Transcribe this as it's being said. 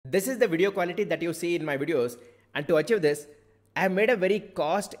This is the video quality that you see in my videos, and to achieve this, I have made a very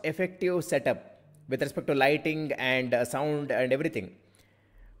cost effective setup with respect to lighting and sound and everything.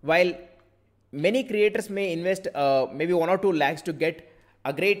 While many creators may invest maybe 1 or 2 lakhs to get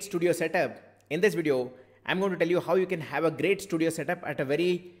a great studio setup, in this video I'm going to tell you how you can have a great studio setup at a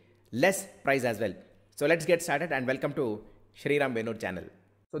very less price as well. So let's get started and welcome to Sriram Benur channel.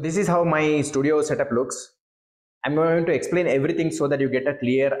 So this is how my studio setup looks. I'm going to explain everything so that you get a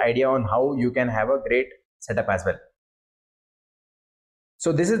clear idea on how you can have a great setup as well.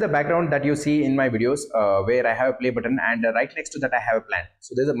 So this is the background that you see in my videos where I have a play button, and right next to that I have a plant.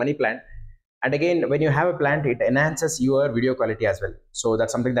 So there's a money plant, and again when you have a plant it enhances your video quality as well. So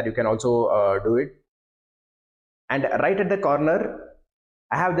that's something that you can also do it. And right at the corner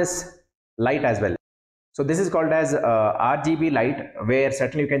I have this light as well. So this is called as RGB light, where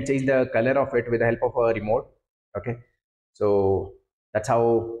certainly you can change the color of it with the help of a remote. Okay, so that's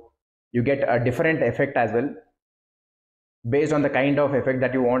how you get a different effect as well. Based on the kind of effect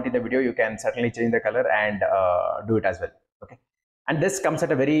that you want in the video, you can certainly change the color and do it as well. Okay, and this comes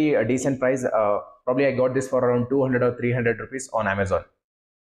at a very decent price. Probably I got this for around 200 or 300 rupees on Amazon.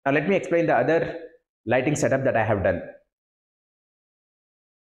 Now let me explain the other lighting setup that I have done.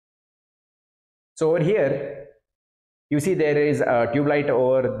 So over here you see there is a tube light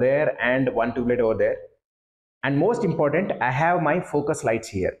over there and one tube light over there, and most important, I have my focus lights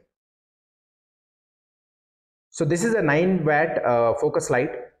here. So this is a 9-watt focus light,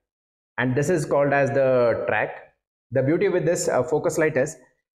 and this is called as the track. The beauty with this focus light is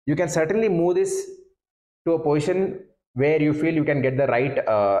you can certainly move this to a position where you feel you can get the right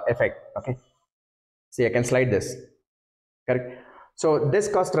effect. Okay, see, I can slide this, correct. So this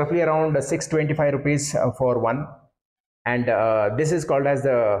costs roughly around 625 rupees for one, and this is called as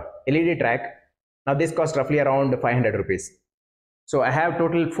the LED track. Now this costs roughly around 500 rupees. So I have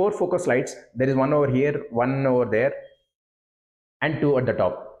total 4 focus lights. There is one over here, one over there, and 2 at the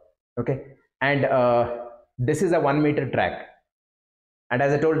top. Okay, and this is a 1 meter track, and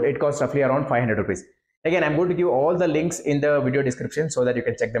as I told, it costs roughly around 500 rupees. Again, I'm going to give all the links in the video description so that you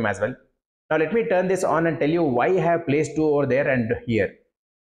can check them as well. Now let me turn this on and tell you why I have placed 2 over there and here.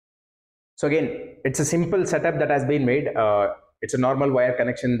 So again, it's a simple setup that has been made. It's a normal wire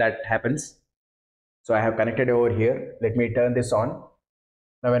connection that happens. So I have connected over here. Let me turn this on.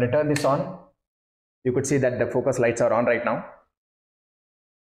 Now when I turn this on, you could see that the focus lights are on right now.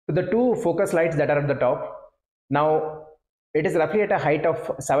 So the 2 focus lights that are at the top, now it is roughly at a height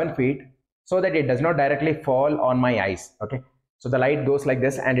of 7 feet so that it does not directly fall on my eyes. Okay, so the light goes like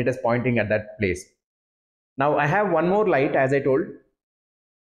this and it is pointing at that place. Now I have one more light, as I told,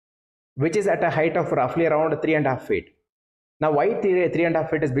 which is at a height of roughly around 3.5 feet. Now why 3.5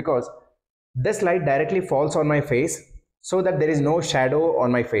 feet is because this light directly falls on my face so that there is no shadow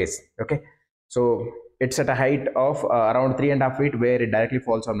on my face. Okay, so it's at a height of around 3.5 feet where it directly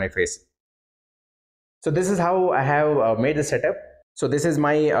falls on my face. So this is how I have made the setup. So this is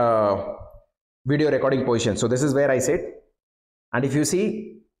my video recording position. So this is where I sit, and if you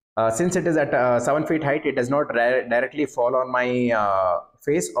see, since it is at 7 feet height, it does not directly fall on my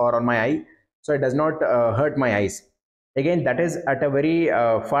face or on my eye, so it does not hurt my eyes. Again, that is at a very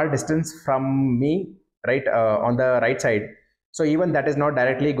far distance from me, right, on the right side. So even that is not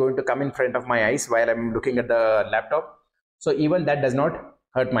directly going to come in front of my eyes while I'm looking at the laptop. So even that does not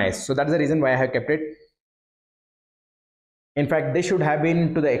hurt my eyes. So that's the reason why I have kept it. In fact, this should have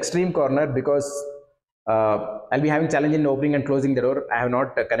been to the extreme corner because I'll be having challenge in opening and closing the door. I have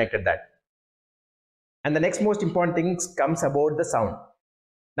not connected that. And the next most important thing comes about the sound.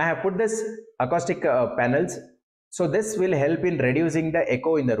 Now I have put this acoustic panels. So this will help in reducing the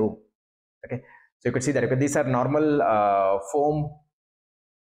echo in the room. Okay, so you could see that these are normal foam.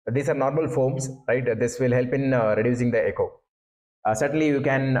 These are normal foams, right? This will help in reducing the echo. Certainly, you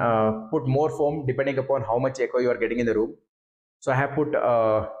can put more foam depending upon how much echo you are getting in the room. So I have put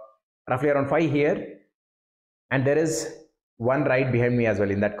roughly around 5 here, and there is one right behind me as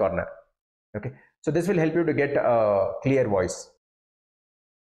well in that corner. Okay, so this will help you to get a clear voice.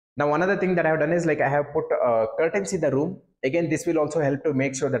 Now one other thing that I have done is, like, I have put curtains in the room. Again, this will also help to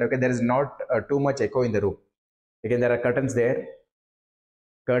make sure that there is not too much echo in the room. Again, there are curtains there,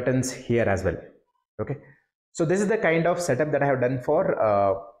 curtains here as well. Okay, so this is the kind of setup that I have done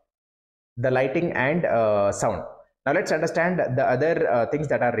for the lighting and sound. Now let's understand the other things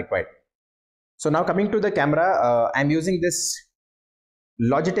that are required. So now coming to the camera, I'm using this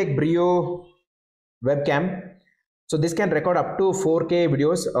Logitech Brio webcam. So this can record up to 4K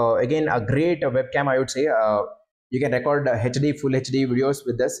videos. Again, a great webcam, I would say. You can record HD, full HD videos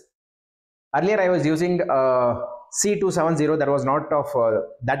with this. Earlier I was using C270, that was not of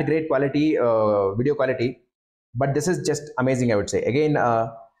that great quality, video quality, but this is just amazing, I would say. Again,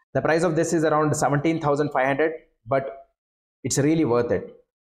 the price of this is around 17,500, but it's really worth it.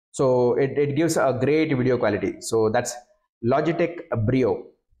 So it gives a great video quality. So that's Logitech Brio,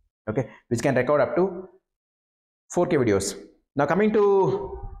 okay, which can record up to 4K videos. Now coming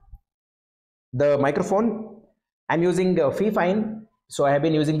to the microphone, I'm using Fifine. So I have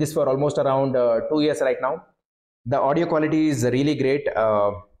been using this for almost around 2 years right now. The audio quality is really great,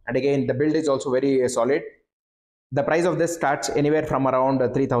 and again the build is also very solid. The price of this starts anywhere from around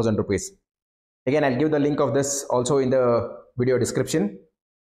 3,000 rupees. Again, I'll give the link of this also in the video description.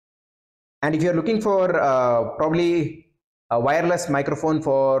 And if you're looking for probably a wireless microphone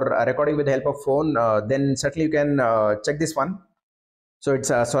for recording with the help of phone, then certainly you can check this one. So it's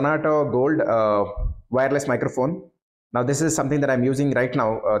a Sonata Gold wireless microphone. Now this is something that I'm using right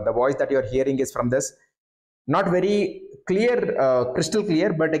now. The voice that you're hearing is from this. Not very clear, crystal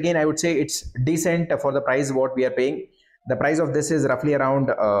clear, but again I would say it's decent for the price what we are paying. The price of this is roughly around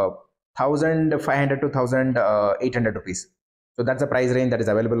 1,500 to 1,800 rupees. So that's the price range that is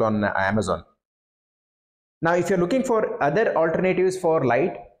available on Amazon. Now if you're looking for other alternatives for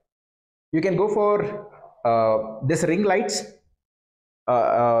light, you can go for this ring lights.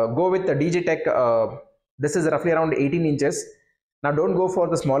 Go with the DJ Tech. This is roughly around 18 inches. Now don't go for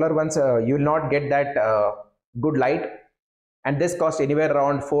the smaller ones. You will not get that good light, and this costs anywhere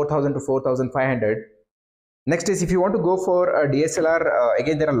around 4,000 to 4,500. Next is, if you want to go for a DSLR,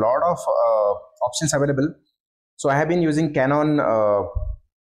 again there are a lot of options available. So I have been using Canon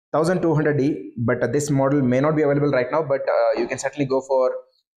 1200D, but this model may not be available right now, but you can certainly go for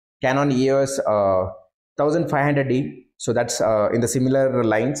Canon EOS 1500D. So that's in the similar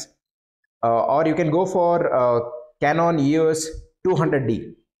lines, or you can go for Canon EOS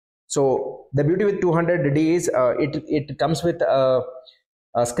 200D. So the beauty with 200D is it comes with a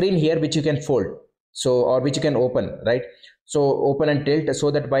screen here which you can fold, so, or which you can open, right? So open and tilt,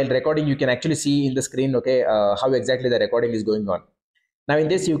 so that while recording you can actually see in the screen, okay, how exactly the recording is going on. Now in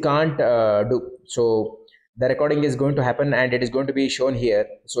this you can't do so. The recording is going to happen and it is going to be shown here,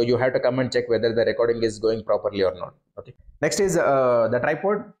 so you have to come and check whether the recording is going properly or not. Okay, next is the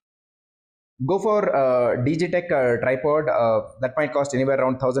tripod. Go for DJ Tech tripod. That might cost anywhere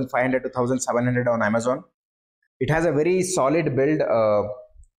around 1,500 to 1,700 on Amazon. It has a very solid build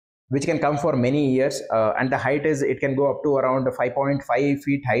which can come for many years, and the height is, it can go up to around 5.5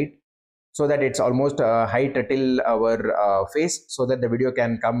 feet height, so that it's almost height till our face, so that the video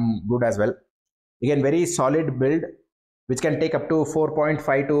can come good as well. Again, very solid build which can take up to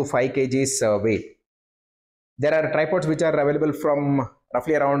 4.5 to 5 kgs weight. There are tripods which are available from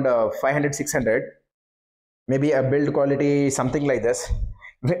roughly around 500, 600, maybe a build quality something like this,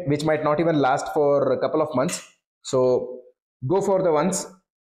 which might not even last for a couple of months. So go for the ones,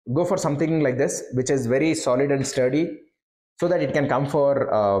 go for something like this which is very solid and sturdy, so that it can come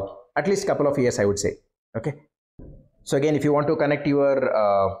for at least a couple of years, I would say. Okay, so again, if you want to connect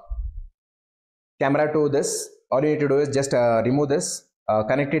your camera to this, all you need to do is just remove this,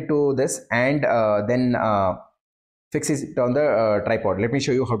 connect it to this, and then fix it on the tripod. Let me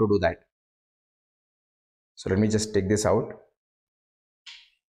show you how to do that. So let me just take this out.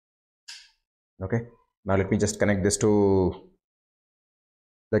 Okay, now let me just connect this to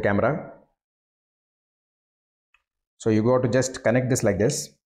the camera. So you go to just connect this like this.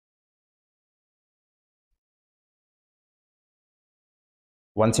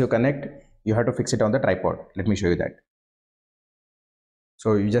 Once you connect, you have to fix it on the tripod. Let me show you that.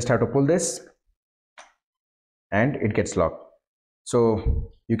 So you just have to pull this and it gets locked.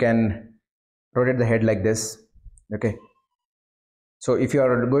 So you can rotate the head like this. Okay, so if you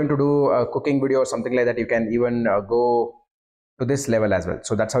are going to do a cooking video or something like that, you can even go to this level as well.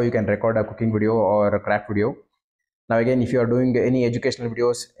 So that's how you can record a cooking video or a craft video. Now again, if you are doing any educational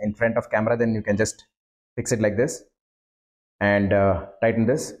videos in front of camera, then you can just fix it like this and tighten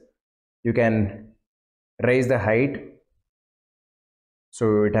this. You can raise the height,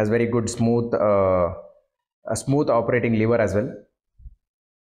 so it has very good smooth a smooth operating lever as well.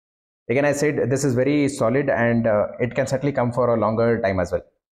 Again, I said this is very solid, and it can certainly come for a longer time as well.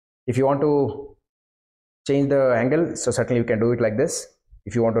 If you want to change the angle, so certainly you can do it like this.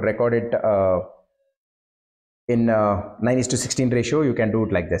 If you want to record it in 9:16 ratio, you can do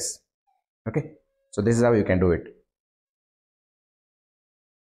it like this. Okay, so this is how you can do it.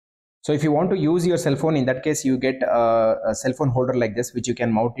 So if you want to use your cell phone, in that case you get a cell phone holder like this, which you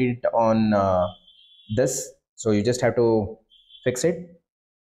can mount it on this. So you just have to fix it.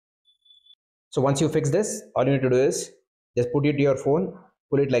 So once you fix this, all you need to do is just put it to your phone,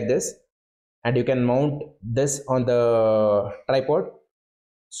 pull it like this, and you can mount this on the tripod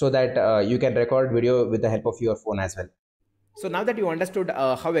so that you can record video with the help of your phone as well. So now that you understood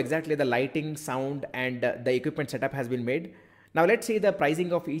how exactly the lighting, sound and the equipment setup has been made, now let's see the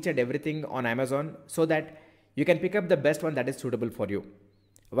pricing of each and everything on Amazon so that you can pick up the best one that is suitable for you.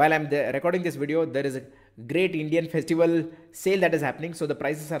 While I'm recording this video, there is a great Indian festival sale that is happening, so the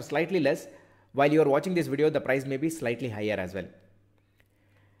prices are slightly less. While you are watching this video, the price may be slightly higher as well.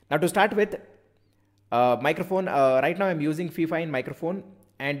 Now to start with, microphone, right now I'm using Fifine microphone,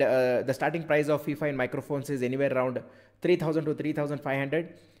 and the starting price of Fifine microphones is anywhere around 3000 to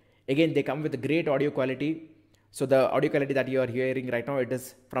 3500. Again, they come with great audio quality. So the audio quality that you are hearing right now, it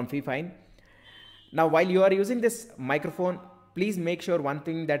is from Fifine. Now while you are using this microphone, please make sure one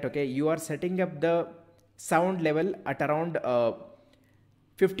thing that okay, you are setting up the sound level at around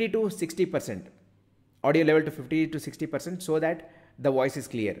 50 to 60%, audio level to 50 to 60%, so that the voice is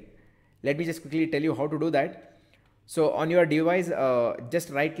clear. Let me just quickly tell you how to do that. So on your device,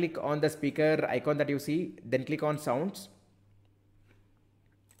 just right click on the speaker icon that you see, then click on sounds,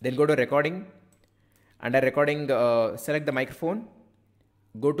 then go to recording. Under recording, select the microphone,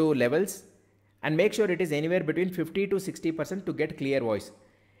 go to levels and make sure it is anywhere between 50 to 60% to get clear voice.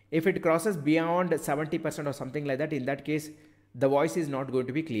 If it crosses beyond 70% or something like that, in that case, the voice is not going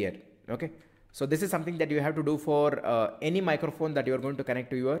to be clear. Okay. So this is something that you have to do for any microphone that you are going to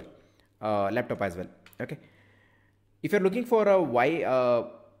connect to your laptop as well. Okay. If you're looking for a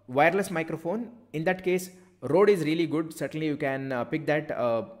wireless microphone, in that case, Rode is really good. Certainly you can pick that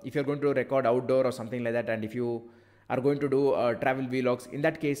if you're going to record outdoor or something like that, and if you are going to do travel vlogs, in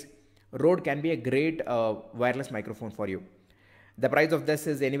that case, Rode can be a great wireless microphone for you. The price of this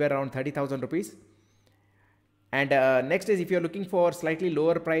is anywhere around 30,000 rupees. And next is, if you're looking for slightly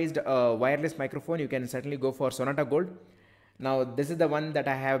lower priced wireless microphone, you can certainly go for Sonata Gold. Now this is the one that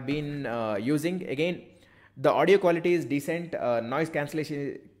I have been using. Again, the audio quality is decent, noise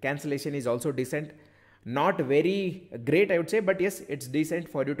cancellation is also decent. Not very great, I would say, but yes, it's decent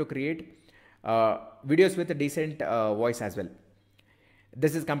for you to create videos with a decent voice as well.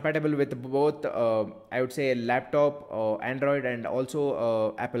 This is compatible with both, I would say, laptop, Android, and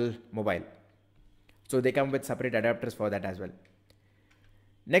also Apple mobile. So they come with separate adapters for that as well.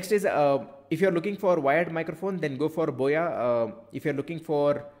 Next is, if you're looking for wired microphone, then go for Boya. If you're looking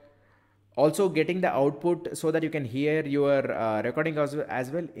for also getting the output so that you can hear your recording as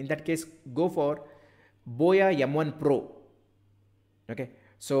well, in that case, go for Boya M1 Pro. Okay,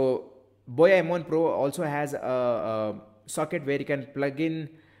 so Boya M1 Pro also has a socket where you can plug in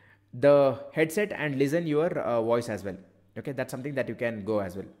the headset and listen your voice as well. Okay, that's something that you can go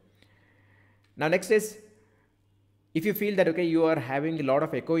as well. Now next is, if you feel that okay, you are having a lot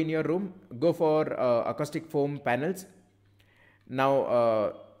of echo in your room, go for acoustic foam panels.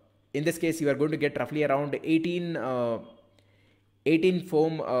 Now in this case, you are going to get roughly around 18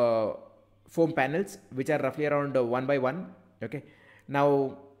 foam panels, which are roughly around 1 by 1. Okay,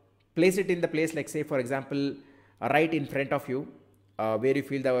 now place it in the place, like say for example, right in front of you, where you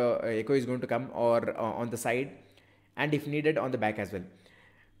feel the echo is going to come, or on the side, and if needed on the back as well.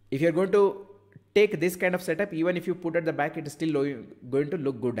 If you're going to take this kind of setup, even if you put at the back, it is still going to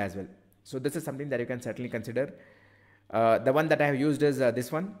look good as well. So this is something that you can certainly consider. The one that I have used is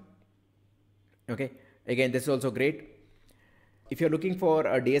this one. Okay, again, this is also great. If you're looking for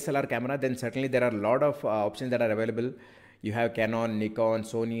a DSLR camera, then certainly there are a lot of options that are available. You have Canon, Nikon,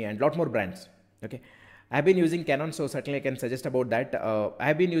 Sony, and a lot more brands. Okay, I've been using Canon, so certainly I can suggest about that.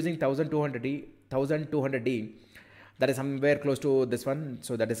 I've been using 1200D. That is somewhere close to this one.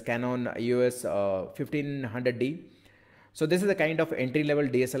 So that is Canon EOS 1500D. So this is the kind of entry-level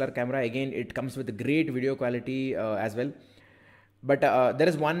DSLR camera. Again, it comes with great video quality as well. But there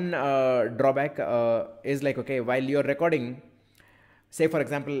is one drawback is like, okay, while you're recording, say for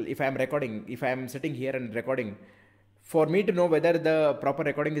example, if I am sitting here and recording, for me to know whether the proper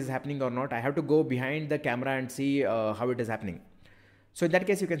recording is happening or not, I have to go behind the camera and see how it is happening. So in that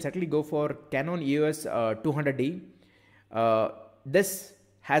case, you can certainly go for Canon EOS 200D. This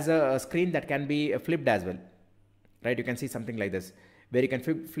has a screen that can be flipped as well, right? You can see something like this, where you can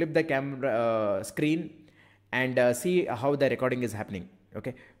flip the camera screen and see how the recording is happening.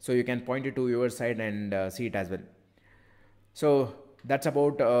 Okay, so you can point it to your side and see it as well. So that's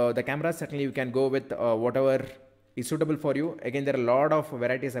about the camera. Certainly you can go with whatever is suitable for you. Again, there are a lot of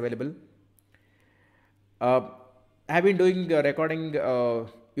varieties available. I have been doing recording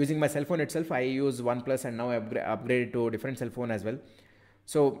using my cell phone itself. I use OnePlus, and now I upgraded to a different cell phone as well.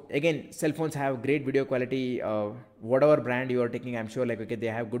 So again, cell phones have great video quality. Whatever brand you are taking, I'm sure like okay, they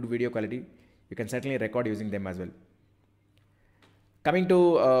have good video quality. You can certainly record using them as well. Coming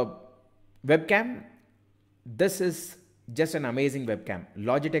to Webcam, this is just an amazing webcam.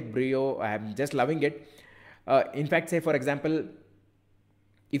 Logitech Brio, I am just loving it. In fact, say for example,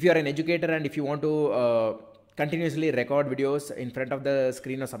 if you are an educator and if you want to continuously record videos in front of the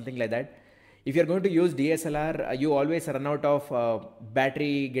screen or something like that, if you're going to use DSLR, you always run out of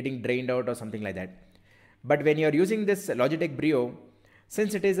battery getting drained out or something like that. But when you're using this Logitech Brio,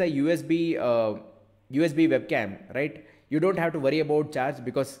 since it is a USB webcam, right, you don't have to worry about charge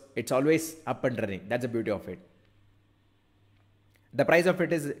because it's always up and running. That's the beauty of it. The price of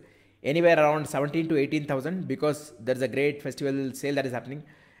it is anywhere around 17 to 18,000 because there's a great festival sale that is happening.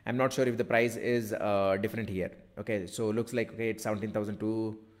 I'm not sure if the price is different here. Okay, so looks like okay, it's 17,000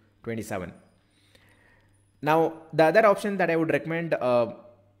 to 27. Now the other option that I would recommend,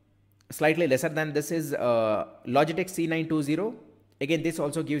 slightly lesser than this, is Logitech C920. Again, this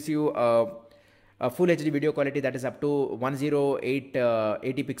also gives you a full HD video quality that is up to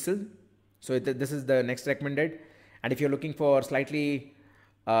 10880 pixel. So this is the next recommended. And if you're looking for slightly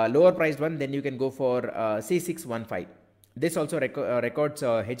lower priced one, then you can go for C615. This also records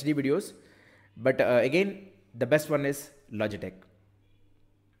HD videos, but again, the best one is Logitech.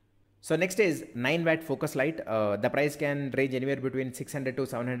 So next is 9-watt focus light. The price can range anywhere between 600 to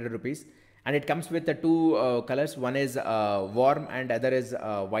 700 rupees, and it comes with the two colors. One is warm and other is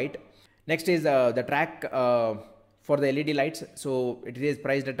white. Next is the track for the LED lights. So it is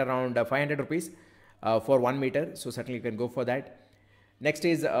priced at around 500 rupees for 1 meter. So certainly you can go for that. Next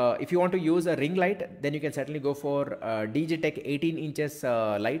is if you want to use a ring light, then you can certainly go for DJTech 18 inches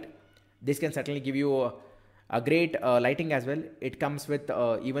light. This can certainly give you a great lighting as well. It comes with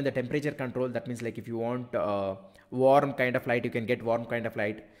even the temperature control. That means like if you want warm kind of light, you can get warm kind of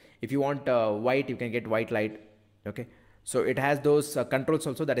light. If you want white, you can get white light. Okay, so it has those controls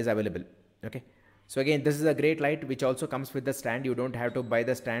also that is available. Okay, so again, this is a great light which also comes with the stand. You don't have to buy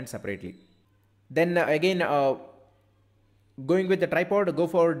the stand separately. Then again, going with the tripod, go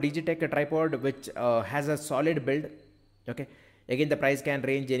for DJTech tripod which has a solid build. Okay, again, the price can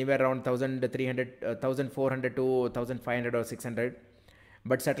range anywhere around 1300 1400 to 1500 or 600,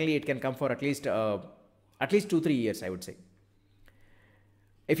 but certainly it can come for at least 2-3 years, I would say.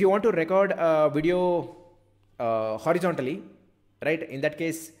 If you want to record video horizontally, right, in that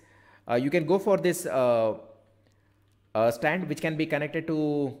case you can go for this stand which can be connected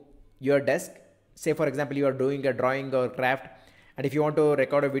to your desk. Say for example, you are doing a drawing or craft, and if you want to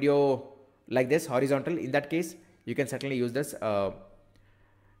record a video like this horizontal, in that case you can certainly use this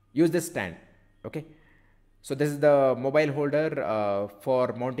stand. Okay, so this is the mobile holder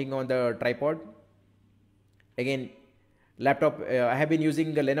for mounting on the tripod. Again, laptop, I have been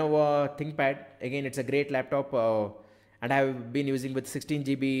using the Lenovo ThinkPad. Again, it's a great laptop and I have been using with 16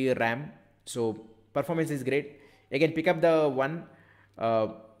 GB RAM, so performance is great. Again, pick up the one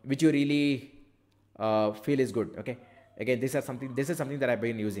which you really feel is good. Okay, again, this is something that I've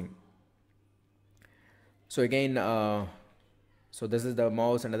been using. So again, so this is the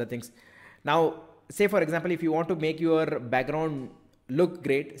mouse and other things. Now say for example, if you want to make your background look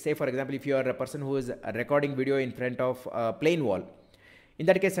great, say for example, if you are a person who is recording video in front of a plain wall, in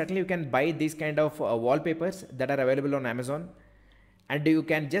that case certainly you can buy these kind of wallpapers that are available on Amazon, and you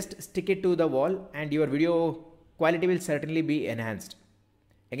can just stick it to the wall and your video quality will certainly be enhanced.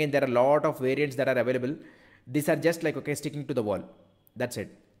 Again, there are a lot of variants that are available. These are just like, okay, sticking to the wall. That's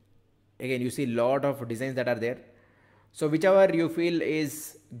it. Again, you see a lot of designs that are there. So whichever you feel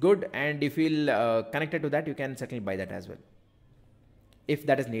is good and you feel connected to that, you can certainly buy that as well, if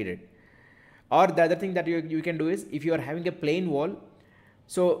that is needed. Or the other thing that you can do is, if you are having a plain wall,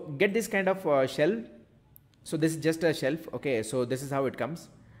 so get this kind of shelf. So this is just a shelf. Okay, so this is how it comes.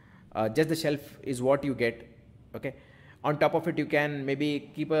 Just the shelf is what you get. Okay, on top of it you can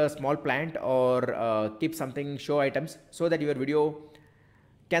maybe keep a small plant or keep something show items so that your video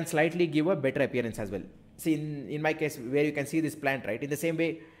can slightly give a better appearance as well. See, in my case where you can see this plant, right, in the same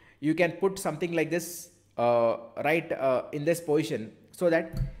way you can put something like this right in this position so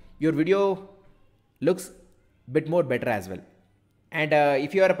that your video looks bit more better as well. And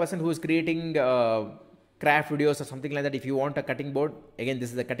if you are a person who is creating craft videos or something like that, if you want a cutting board, again, this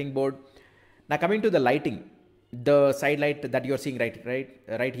is the cutting board. Now coming to the lighting, the side light that you are seeing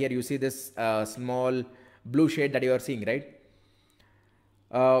right here, you see this small blue shade that you are seeing, right?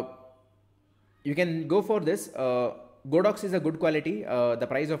 You can go for this. Godox is a good quality. The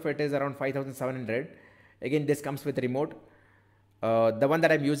price of it is around 5,700. Again, this comes with remote. The one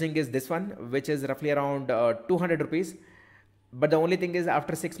that I'm using is this one, which is roughly around 200 rupees. But the only thing is,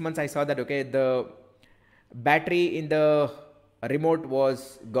 after 6 months I saw that okay, the battery in the remote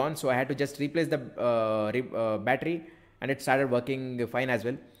was gone, so I had to just replace the battery, and it started working fine as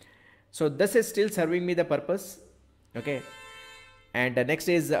well. So this is still serving me the purpose. Okay. And the next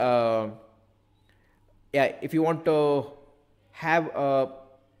is, yeah, if you want to have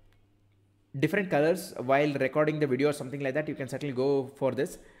different colors while recording the video or something like that, you can certainly go for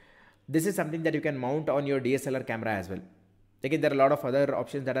this. This is something that you can mount on your DSLR camera as well. Again, there are a lot of other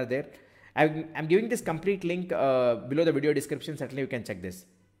options that are there. I'm giving this complete link below the video description. Certainly you can check this.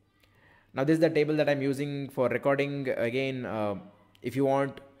 Now this is the table that I'm using for recording. Again, if you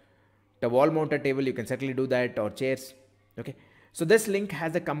want the wall mounted table, you can certainly do that, or chairs. Okay. So this link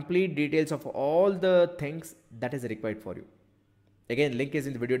has the complete details of all the things that is required for you. Again, link is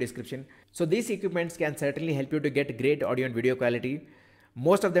in the video description. So these equipments can certainly help you to get great audio and video quality.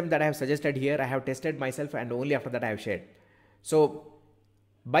 Most of them that I have suggested here, I have tested myself, and only after that I have shared. So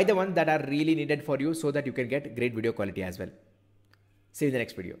buy the ones that are really needed for you so that you can get great video quality as well. See you in the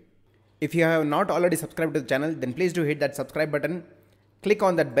next video. If you have not already subscribed to the channel, then please do hit that subscribe button. Click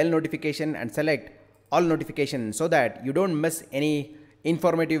on that bell notification and select all notifications so that you don't miss any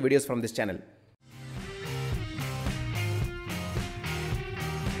informative videos from this channel.